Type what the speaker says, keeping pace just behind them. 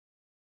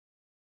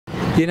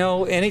You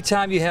know,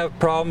 anytime you have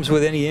problems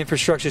with any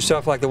infrastructure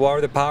stuff like the water,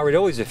 the power, it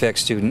always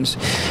affects students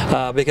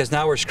because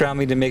now we're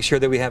scrambling to make sure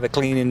that we have a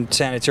clean and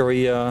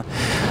sanitary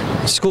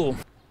school.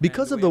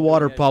 Because of the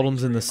water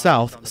problems in the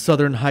South,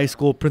 Southern High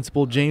School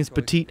Principal James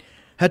Petit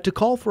had to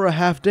call for a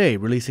half day,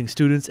 releasing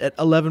students at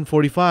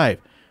 11:45.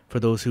 For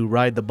those who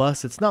ride the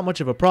bus, it's not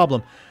much of a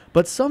problem,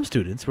 but some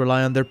students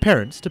rely on their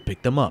parents to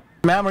pick them up.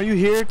 Ma'am, are you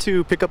here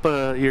to pick up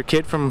your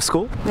kid from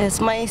school? It's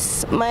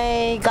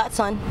my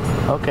godson.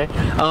 Okay.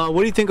 What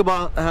do you think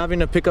about having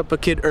to pick up a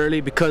kid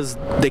early because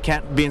they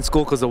can't be in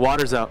school because the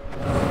water's out?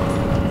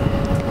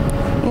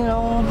 You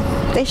know,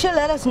 they should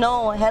let us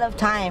know ahead of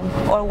time,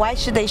 or why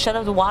should they shut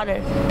off the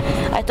water?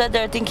 I thought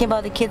they were thinking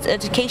about the kids'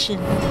 education.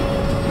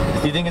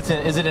 You think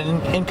is it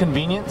an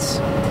inconvenience?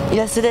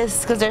 Yes, it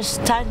is, because there's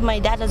times my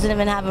dad doesn't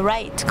even have a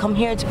right to come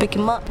here to pick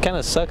him up. Kind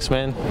of sucks,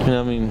 man. You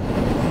know, I mean,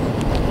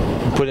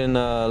 put in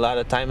a lot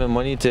of time and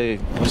money to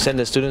send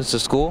the students to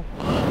school,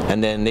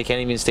 and then they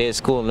can't even stay at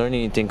school and learn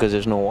anything because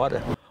there's no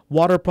water.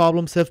 Water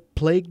problems have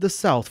plagued the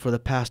South for the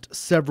past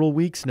several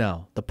weeks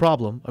now. The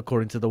problem,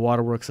 according to the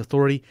Waterworks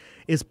Authority,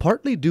 is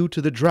partly due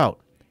to the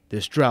drought.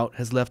 This drought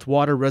has left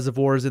water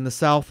reservoirs in the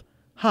South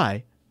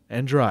high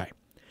and dry.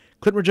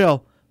 Clint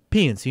Rogel,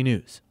 PNC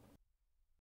News.